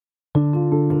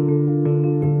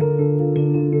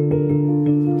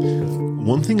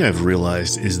One thing I've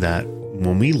realized is that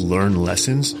when we learn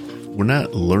lessons, we're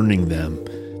not learning them.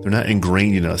 They're not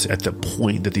ingrained in us at the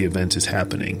point that the event is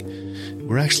happening.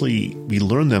 We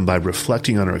learn them by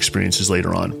reflecting on our experiences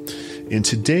later on. And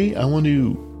today I want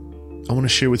to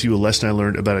share with you a lesson I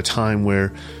learned about a time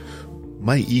where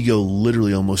my ego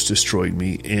literally almost destroyed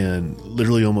me and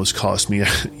literally almost cost me,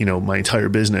 my entire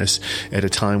business at a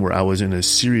time where I was in a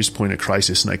serious point of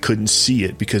crisis and I couldn't see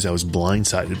it because I was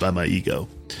blindsided by my ego.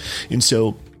 And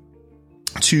so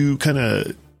to kind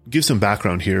of give some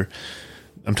background here,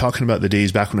 I'm talking about the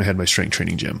days back when I had my strength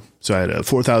training gym. So I had a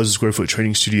 4,000 square foot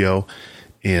training studio,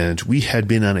 and we had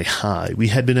been on a high. We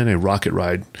had been on a rocket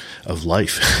ride of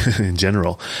life in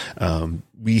general.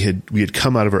 We had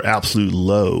come out of our absolute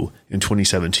low in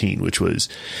 2017, which was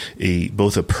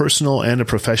both a personal and a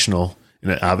professional,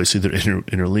 and obviously they're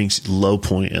interlinked, low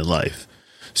point in life.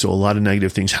 So a lot of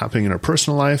negative things happening in our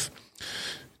personal life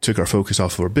took our focus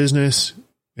off of our business,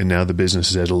 and now the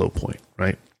business is at a low point,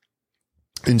 right?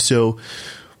 And so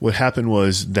what happened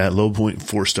was that low point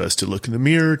forced us to look in the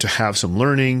mirror, to have some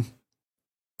learning,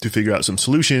 to figure out some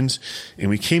solutions.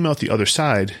 And we came out the other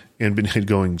side and been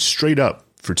going straight up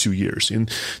for 2 years. And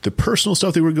the personal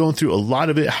stuff that we're going through, a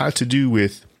lot of it had to do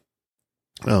with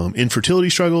infertility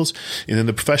struggles. And then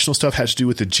the professional stuff had to do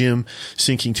with the gym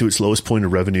sinking to its lowest point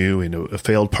of revenue and a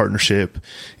failed partnership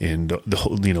and the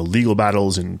whole, legal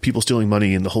battles and people stealing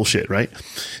money and the whole shit. Right.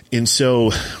 And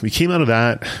so we came out of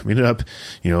that. We ended up,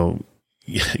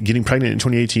 getting pregnant in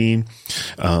 2018,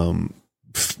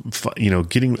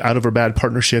 getting out of our bad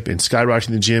partnership and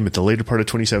skyrocketing the gym at the later part of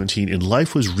 2017. And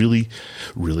life was really,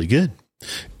 really good.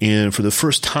 And for the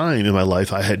first time in my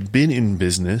life, I had been in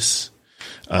business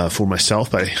for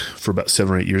myself for about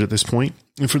 7 or 8 years at this point.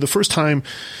 And for the first time,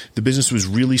 the business was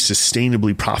really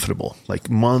sustainably profitable, like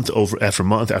month after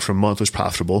month was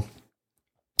profitable.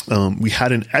 We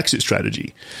had an exit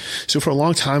strategy. So for a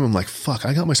long time, I'm like, fuck,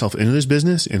 I got myself into this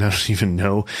business and I don't even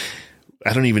know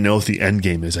if the end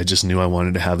game is. I just knew I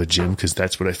wanted to have a gym because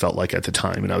that's what I felt like at the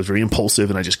time. And I was very impulsive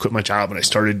and I just quit my job and I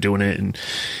started doing it. And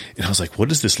I was like, what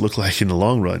does this look like in the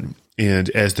long run? And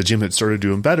as the gym had started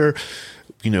doing better,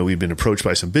 we'd been approached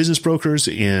by some business brokers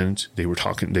and they were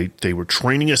they were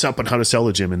training us up on how to sell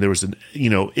the gym. And there was an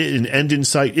end in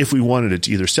sight if we wanted it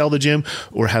to either sell the gym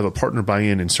or have a partner buy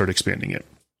in and start expanding it.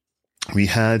 We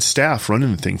had staff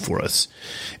running the thing for us.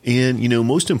 And,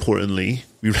 most importantly,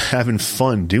 we were having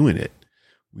fun doing it.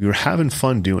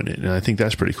 And I think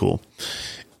that's pretty cool.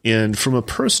 And from a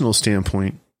personal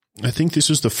standpoint, I think this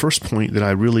was the first point that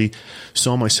I really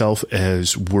saw myself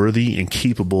as worthy and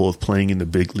capable of playing in the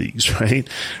big leagues, right?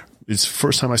 It's the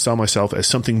first time I saw myself as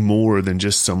something more than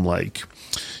just some good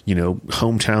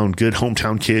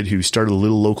hometown kid who started a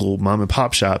little local mom and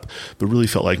pop shop, but really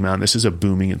felt like, man, this is a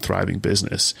booming and thriving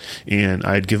business. And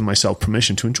I had given myself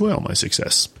permission to enjoy all my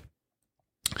success.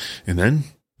 And then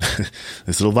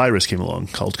this little virus came along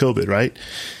called COVID, right?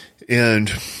 And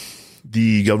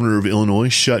the governor of Illinois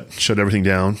shut everything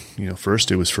down.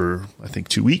 First it was for, I think,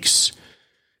 2 weeks,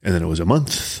 and then it was a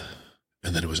month,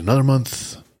 and then it was another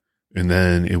month, and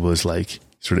then it was like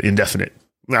sort of indefinite.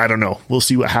 I don't know. We'll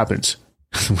see what happens,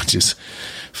 which is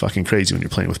fucking crazy when you're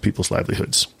playing with people's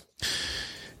livelihoods.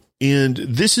 And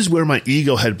this is where my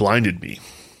ego had blinded me.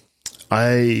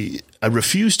 I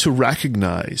refused to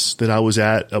recognize that I was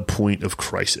at a point of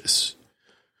crisis.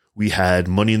 We had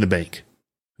money in the bank.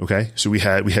 Okay. So we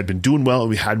had been doing well and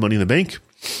we had money in the bank.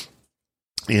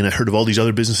 And I heard of all these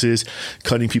other businesses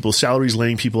cutting people's salaries,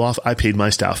 laying people off. I paid my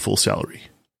staff full salary.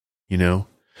 If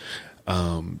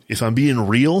I'm being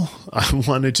real, I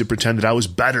wanted to pretend that I was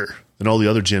better than all the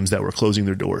other gyms that were closing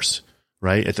their doors,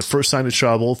 right? At the first sign of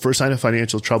trouble, first sign of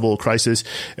financial trouble, crisis,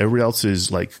 everybody else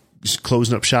is like just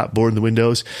closing up shop, boarding the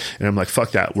windows. And I'm like,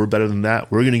 fuck that. We're better than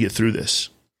that. We're going to get through this.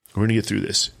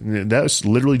 And that was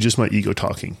literally just my ego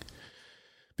talking.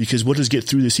 Because what does get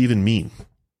through this even mean?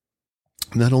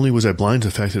 Not only was I blind to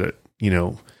the fact that,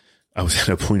 I was at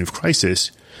a point of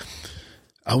crisis,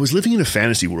 I was living in a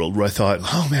fantasy world where I thought,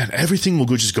 oh man, everything will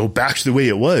just go back to the way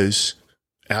it was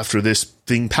after this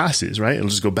thing passes, right? It'll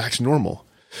just go back to normal.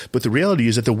 But the reality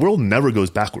is that the world never goes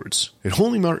backwards. It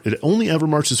only ever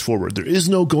marches forward. There is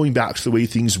no going back to the way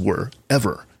things were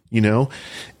ever,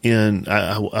 and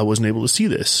I wasn't able to see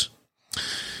this.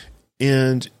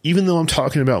 And even though I'm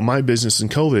talking about my business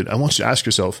and COVID, I want you to ask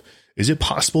yourself, is it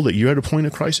possible that you're at a point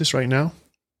of crisis right now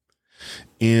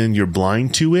and you're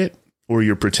blind to it, or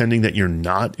you're pretending that you're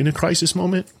not in a crisis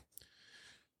moment?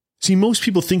 See, most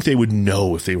people think they would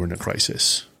know if they were in a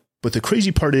crisis. But the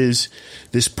crazy part is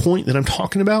this point that I'm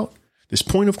talking about, this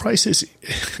point of crisis,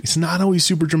 it's not always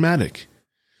super dramatic.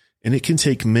 And it can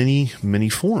take many, many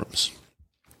forms.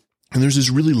 And there's this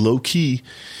really low key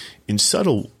and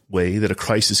subtle way that a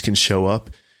crisis can show up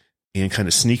and kind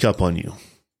of sneak up on you.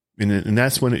 And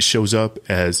that's when it shows up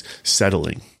as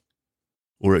settling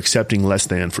or accepting less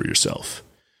than for yourself.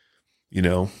 You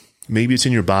know, maybe it's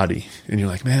in your body and you're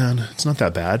like, man, it's not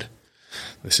that bad.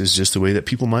 This is just the way that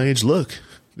people my age look.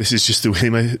 This is just the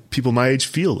way people my age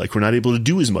feel. Like we're not able to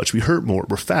do as much. We hurt more.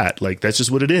 We're fat. Like that's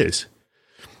just what it is.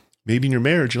 Maybe in your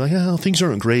marriage, you're like, oh, things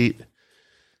aren't great.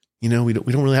 You know, we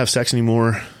don't really have sex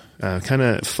anymore. Kind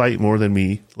of fight more than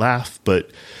we laugh, but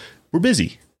we're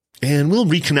busy and we'll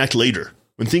reconnect later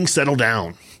when things settle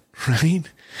down, right?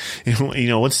 And, you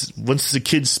know, once the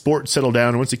kids' sports settle down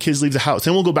and once the kids leave the house,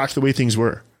 then we'll go back to the way things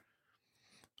were.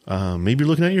 Maybe you're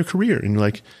looking at your career and you're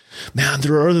like, man,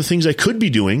 there are other things I could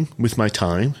be doing with my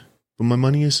time, but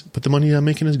the money I'm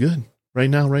making is good right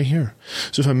now, right here.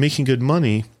 So if I'm making good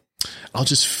money, I'll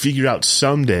just figure out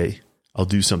someday I'll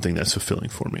do something that's fulfilling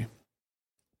for me.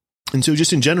 And so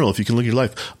just in general, if you can look at your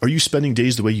life, are you spending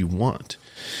days the way you want?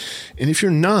 And if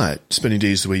you're not spending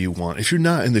days the way you want, if you're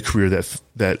not in the career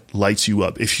that lights you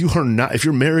up, if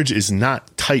your marriage is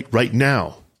not tight right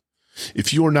now,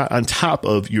 if you are not on top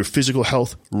of your physical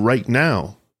health right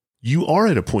now, you are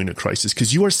at a point of crisis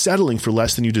because you are settling for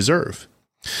less than you deserve.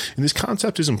 And this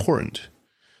concept is important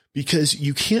because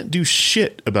you can't do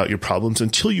shit about your problems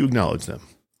until you acknowledge them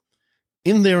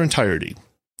in their entirety.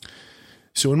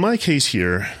 So in my case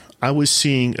here, I was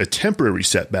seeing a temporary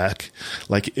setback,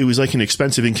 like it was like an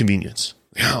expensive inconvenience.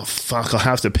 Oh, fuck, I'll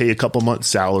have to pay a couple months'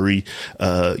 salary,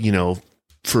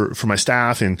 for my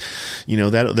staff, and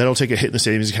that'll take a hit in the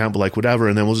savings account, but like whatever,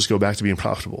 and then we'll just go back to being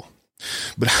profitable.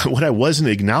 But what I wasn't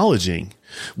acknowledging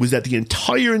was that the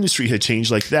entire industry had changed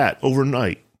like that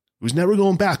overnight. It was never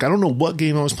going back. I don't know what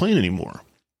game I was playing anymore.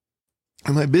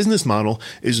 And my business model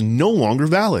is no longer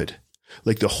valid.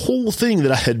 Like the whole thing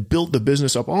that I had built the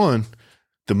business up on,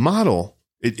 the model,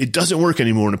 it doesn't work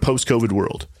anymore in a post-COVID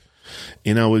world.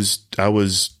 And I was,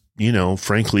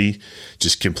 frankly,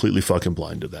 just completely fucking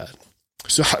blind to that.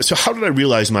 So how did I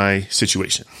realize my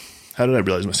situation?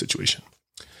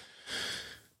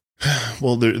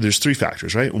 Well, there's three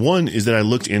factors, right? One is that I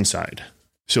looked inside.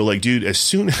 So like, dude, as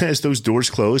soon as those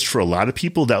doors closed, for a lot of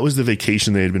people, that was the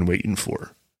vacation they had been waiting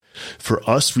for. For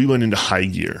us, we went into high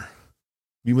gear.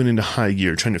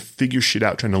 Trying to figure shit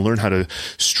out, trying to learn how to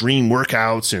stream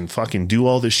workouts and fucking do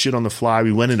all this shit on the fly.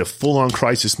 We went into full on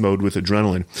crisis mode with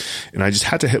adrenaline, and I just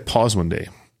had to hit pause one day.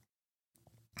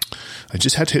 And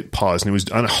it was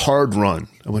on a hard run.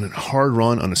 I went on a hard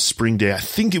run on a spring day. I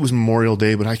think it was Memorial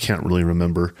Day, but I can't really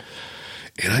remember.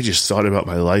 And I just thought about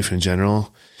my life in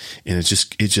general, and I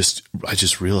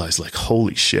just realized, like,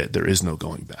 holy shit, there is no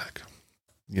going back.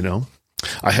 You know,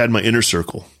 I had my inner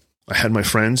circle. I had my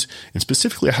friends, and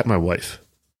specifically I had my wife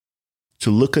to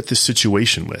look at this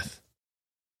situation with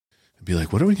and be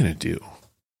like, what are we going to do?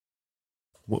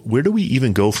 Where do we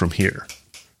even go from here?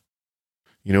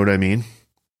 You know what I mean?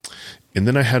 And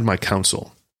then I had my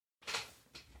counsel,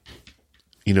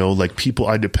 like people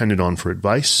I depended on for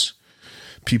advice,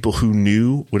 people who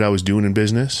knew what I was doing in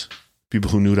business,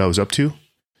 people who knew what I was up to,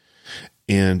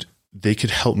 and they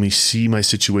could help me see my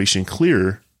situation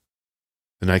clearer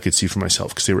than I could see for myself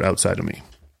because they were outside of me.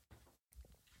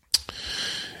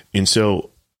 And so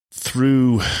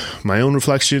through my own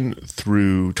reflection,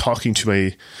 through talking to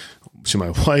my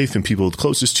wife and people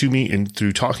closest to me, and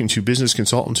through talking to business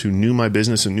consultants who knew my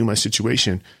business and knew my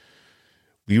situation,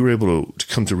 we were able to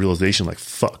come to realization like,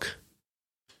 fuck,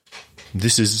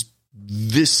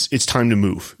 it's time to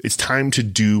move. It's time to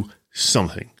do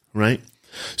something, right?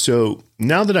 So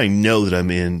now that I know that I'm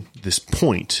in this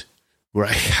point where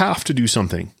I have to do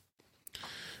something,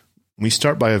 we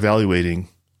start by evaluating,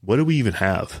 what do we even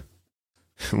have?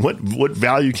 What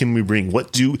value can we bring?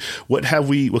 What kind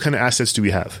of assets do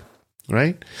we have?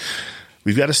 Right?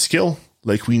 We've got a skill,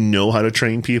 like we know how to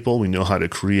train people. We know how to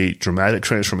create dramatic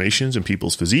transformations in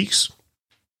people's physiques.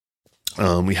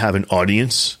 We have an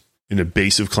audience and a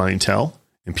base of clientele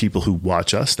and people who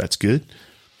watch us. That's good.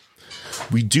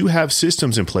 We do have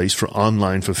systems in place for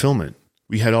online fulfillment.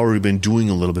 We had already been doing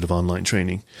a little bit of online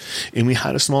training, and we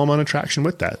had a small amount of traction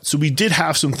with that. So we did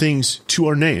have some things to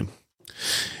our name.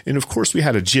 And of course we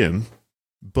had a gym,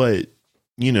 but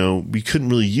we couldn't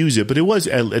really use it, but it was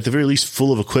at the very least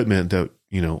full of equipment that,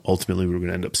 ultimately we were going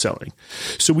to end up selling.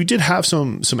 So we did have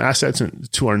some assets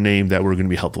to our name that were going to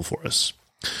be helpful for us.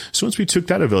 So once we took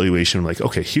that evaluation, like,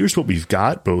 okay, here's what we've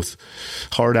got, both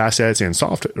hard assets and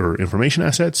soft or information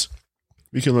assets.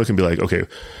 We can look and be like, okay,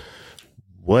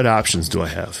 what options do I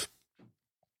have?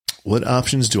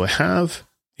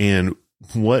 And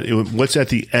what's at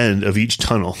the end of each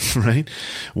tunnel, right?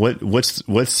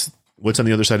 What's what's on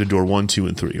the other side of door 1, 2,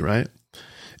 and 3, right?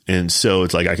 And so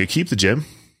it's like I could keep the gym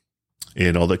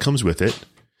and all that comes with it,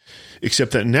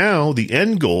 except that now the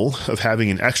end goal of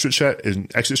having an exit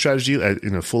strategy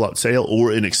in a full out sale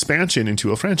or an expansion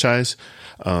into a franchise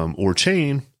or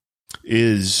chain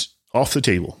is off the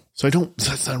table. So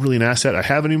that's not really an asset I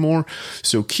have anymore.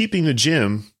 So keeping the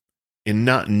gym and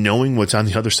not knowing what's on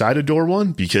the other side of door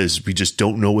 1 because we just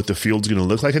don't know what the field's going to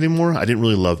look like anymore. I didn't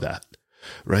really love that,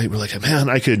 right? We're like, man,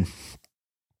 I could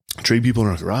trade people in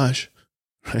our garage,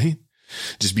 right?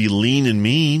 Just be lean and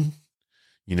mean,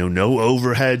 no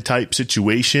overhead type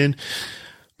situation.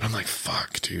 But I'm like,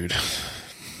 fuck, dude.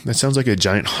 That sounds like a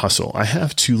giant hustle. I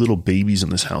have 2 little babies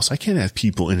in this house. I can't have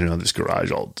people in and out of this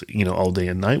garage all day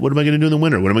and night. What am I going to do in the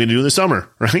winter? What am I going to do in the summer?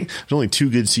 Right? There's only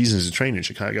 2 good seasons to train in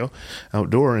Chicago,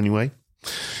 outdoor anyway.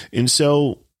 And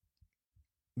so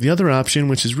the other option,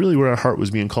 which is really where our heart was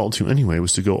being called to anyway,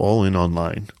 was to go all in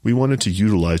online. We wanted to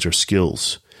utilize our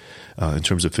skills in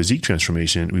terms of physique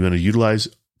transformation. We want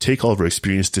to take all of our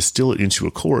experience, distill it into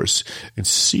a course, and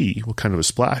see what kind of a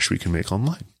splash we can make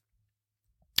online.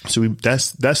 So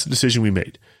that's the decision we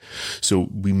made. So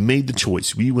we made the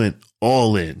choice. We went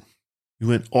all in.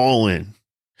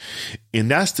 And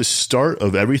that's the start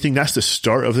of everything. That's the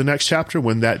start of the next chapter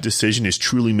when that decision is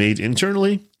truly made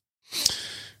internally.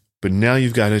 But now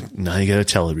you got to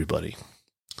tell everybody.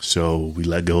 So we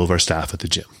let go of our staff at the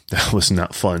gym. That was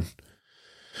not fun.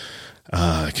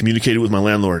 I communicated with my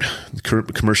landlord, the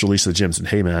commercial lease of the gym, said,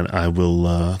 hey man, I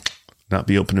will not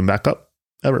be opening back up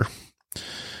ever.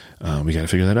 We got to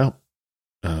figure that out.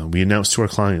 We announced to our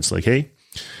clients like, hey,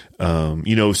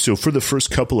 so for the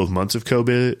first couple of months of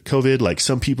COVID, like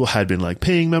some people had been like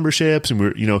paying memberships and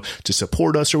we're, to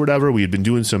support us or whatever. We had been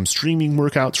doing some streaming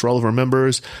workouts for all of our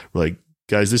members. We're like,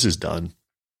 guys, this is done.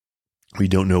 We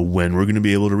don't know when we're going to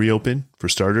be able to reopen for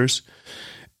starters.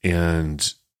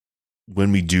 And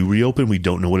when we do reopen, we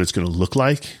don't know what it's going to look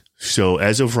like. So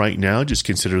as of right now, just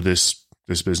consider this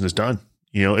business done.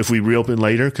 If we reopen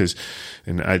later,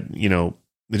 I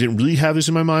didn't really have this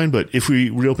in my mind, but if we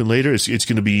reopen later, it's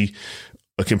going to be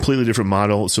a completely different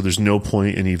model. So there's no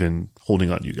point in even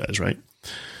holding on to you guys, right?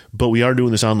 But we are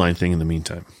doing this online thing in the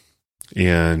meantime,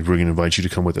 and we're going to invite you to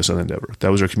come with us on that endeavor.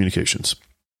 That was our communications.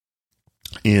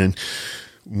 And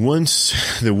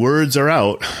once the words are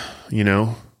out,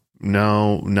 now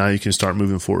you can start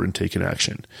moving forward and taking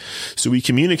action. So we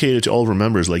communicated to all of our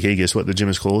members like, hey, guess what? The gym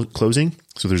is closing.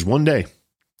 So there's one day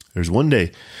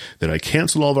that I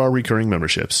canceled all of our recurring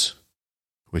memberships,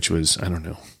 which was, I don't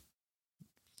know,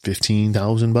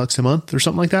 $15,000 a month or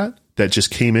something like that. That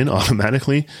just came in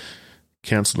automatically,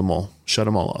 canceled them all, shut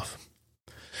them all off.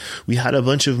 We had a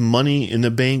bunch of money in the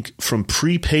bank from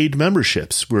prepaid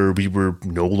memberships where we were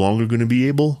no longer going to be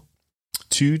able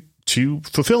to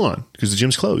fulfill on because the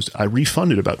gym's closed. I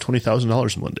refunded about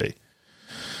 $20,000 in one day.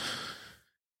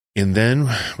 And then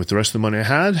with the rest of the money I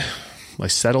had, I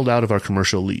settled out of our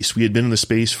commercial lease. We had been in the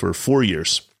space for 4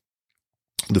 years.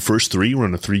 The first 3 were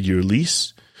on a 3-year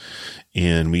lease,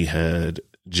 and we had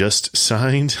just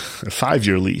signed a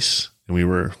 5-year lease, and we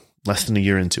were less than a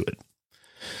year into it.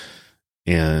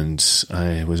 And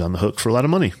I was on the hook for a lot of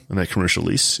money on that commercial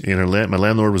lease. And my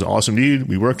landlord was an awesome dude.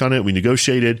 We worked on it. We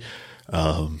negotiated.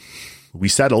 We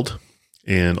settled.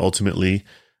 And ultimately,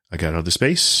 I got out of the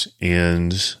space.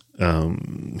 And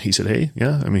he said, hey,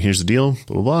 yeah, here's the deal.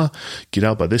 Blah, blah, blah. Get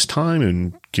out by this time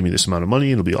and give me this amount of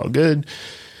money. It'll be all good.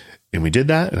 And we did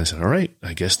that. And I said, all right,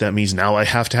 I guess that means now I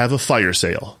have to have a fire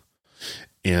sale.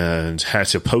 And had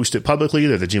to post it publicly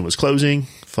that the gym was closing.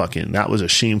 Fucking, that was a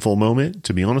shameful moment,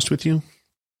 to be honest with you.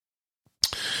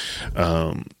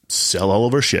 Sell all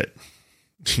of our shit,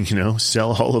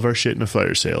 sell all of our shit in a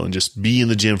fire sale and just be in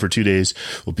the gym for 2 days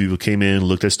while people came in,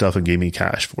 looked at stuff and gave me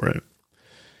cash for it.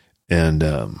 And,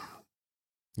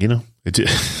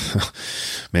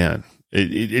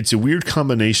 it's a weird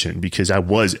combination because I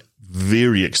was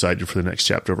very excited for the next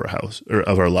chapter of our house or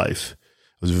of our life.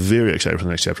 I was very excited for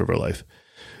the next chapter of our life,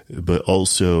 but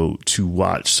also to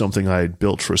watch something I had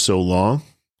built for so long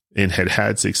and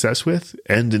had success with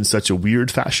end in such a weird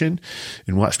fashion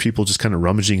and watch people just kind of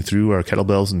rummaging through our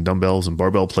kettlebells and dumbbells and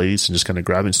barbell plates and just kind of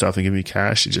grabbing stuff and giving me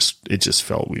cash. It just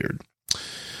felt weird,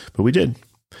 but we did.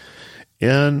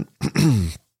 And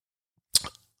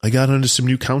I got under some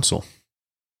new counsel,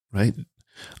 right?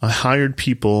 I hired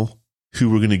people who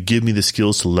were going to give me the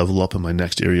skills to level up in my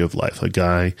next area of life. A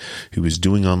guy who was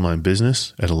doing online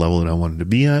business at a level that I wanted to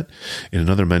be at, and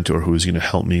another mentor who was going to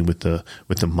help me with the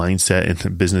mindset and the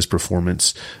business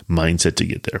performance mindset to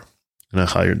get there. And I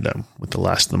hired them with the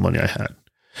last of the money I had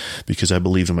because I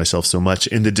believed in myself so much.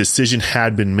 And the decision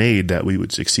had been made that we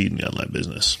would succeed in the online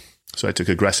business. So I took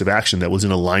aggressive action that was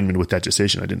in alignment with that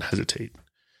decision. I didn't hesitate.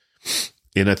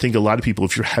 And I think a lot of people,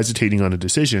 if you're hesitating on a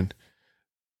decision,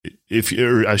 if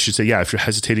you're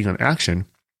hesitating on action,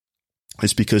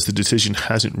 it's because the decision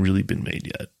hasn't really been made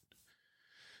yet.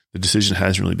 The decision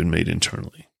hasn't really been made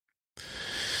internally.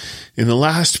 And the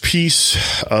last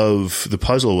piece of the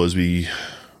puzzle was we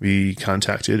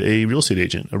contacted a real estate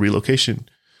agent, a relocation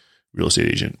real estate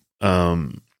agent.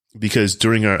 Because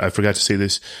I forgot to say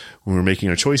this when we were making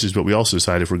our choices, but we also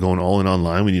decided if we're going all in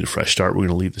online, we need a fresh start. We're going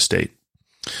to leave the state.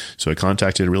 So I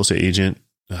contacted a real estate agent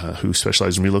who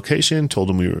specialized in relocation, told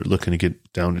him we were looking to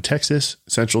get down to Texas,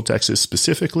 Central Texas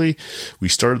specifically. We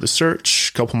started the search.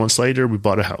 A couple months later, we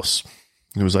bought a house.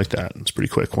 It was like that. It's pretty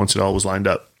quick once it all was lined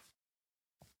up.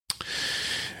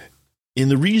 And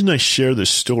the reason I share this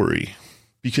story,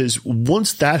 because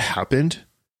once that happened,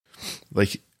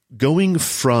 like going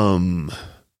from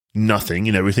nothing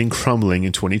and everything crumbling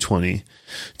in 2020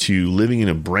 to living in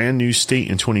a brand new state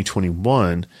in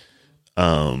 2021,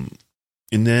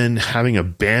 and then having a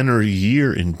banner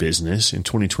year in business in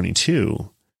 2022,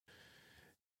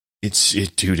 it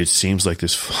seems like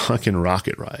this fucking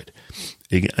rocket ride.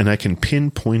 And I can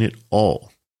pinpoint it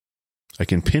all. I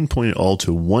can pinpoint it all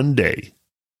to one day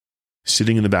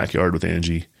sitting in the backyard with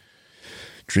Angie,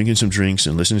 drinking some drinks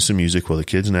and listening to some music while the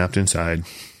kids napped inside.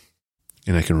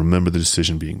 And I can remember the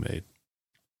decision being made.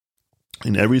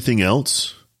 And everything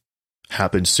else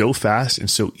happened so fast and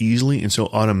so easily and so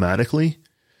automatically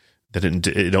that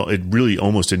it really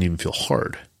almost didn't even feel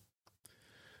hard.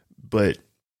 But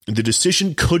the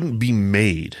decision couldn't be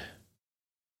made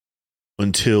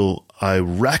until I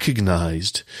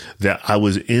recognized that I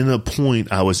was in a point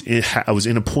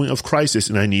of crisis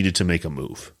and I needed to make a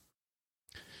move.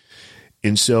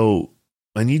 And so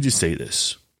I need to say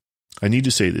this.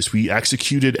 We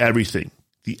executed everything.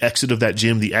 The exit of that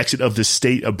gym, the exit of the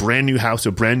state, a brand new house,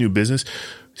 a brand new business,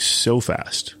 so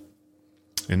fast.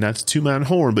 And that's two-man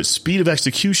horn, but speed of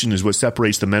execution is what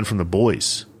separates the men from the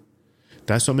boys.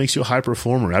 That's what makes you a high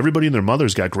performer. Everybody and their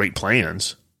mother's got great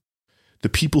plans. The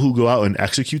people who go out and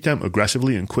execute them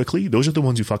aggressively and quickly, those are the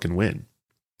ones who fucking win.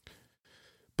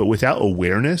 But without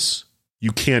awareness,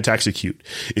 you can't execute.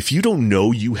 If you don't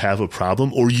know you have a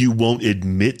problem, or you won't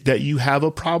admit that you have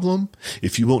a problem,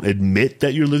 if you won't admit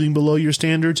that you're living below your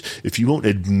standards, if you won't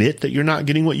admit that you're not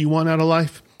getting what you want out of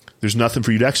life, there's nothing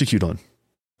for you to execute on.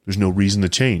 There's no reason to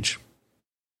change.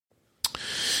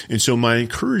 And so my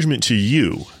encouragement to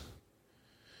you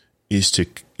is to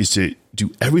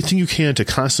do everything you can to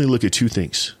constantly look at two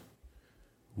things.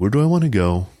 Where do I want to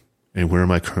go, and where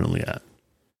am I currently at?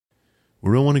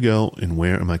 Where do I want to go, and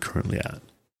where am I currently at?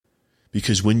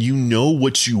 Because when you know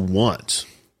what you want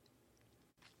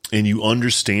and you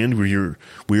understand where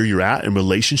you're at in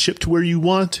relationship to where you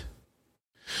want,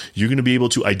 you're going to be able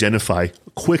to identify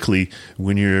quickly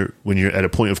when you're at a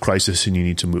point of crisis and you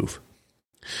need to move.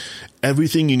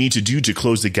 Everything you need to do to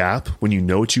close the gap when you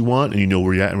know what you want and you know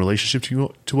where you're at in relationship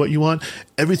to what you want,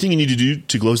 everything you need to do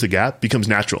to close the gap becomes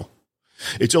natural.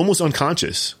 It's almost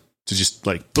unconscious to just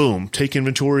like, boom, take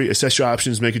inventory, assess your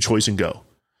options, make a choice and go.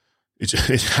 It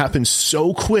happens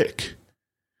so quick.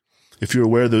 If you're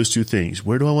aware of those two things,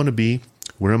 where do I want to be?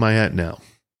 Where am I at now?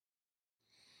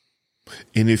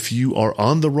 And if you are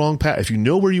on the wrong path, if you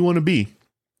know where you want to be,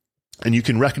 and you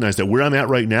can recognize that where I'm at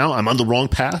right now, I'm on the wrong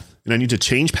path and I need to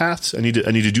change paths. I need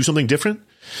to do something different.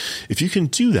 If you can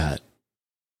do that,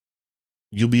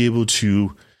 you'll be able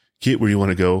to get where you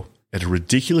want to go at a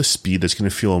ridiculous speed that's going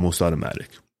to feel almost automatic.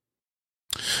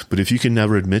 But if you can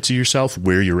never admit to yourself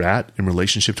where you're at in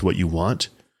relationship to what you want,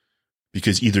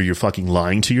 because either you're fucking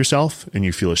lying to yourself and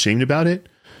you feel ashamed about it,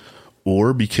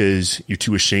 or because you're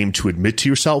too ashamed to admit to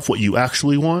yourself what you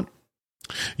actually want,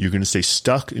 you're going to stay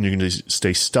stuck, and you're going to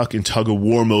stay stuck in tug of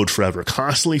war mode forever,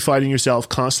 constantly fighting yourself,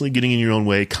 constantly getting in your own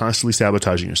way, constantly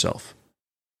sabotaging yourself.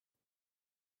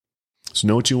 So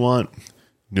know what you want,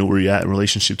 know where you're at in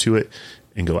relationship to it,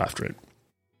 and go after it.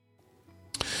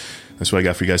 That's what I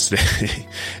got for you guys today.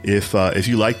 If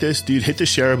you like this, dude, hit the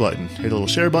share button. Hit a little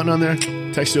share button on there.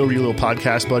 Text it over your little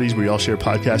podcast buddies where you all share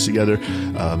podcasts together.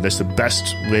 That's the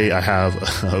best way I have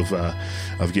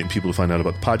of getting people to find out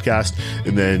about the podcast.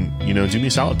 And then, do me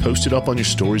a solid. Post it up on your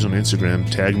stories on Instagram.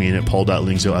 Tag me in it,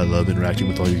 paul.lingzo. I love interacting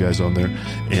with all you guys on there.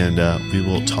 And we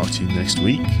will talk to you next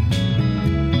week.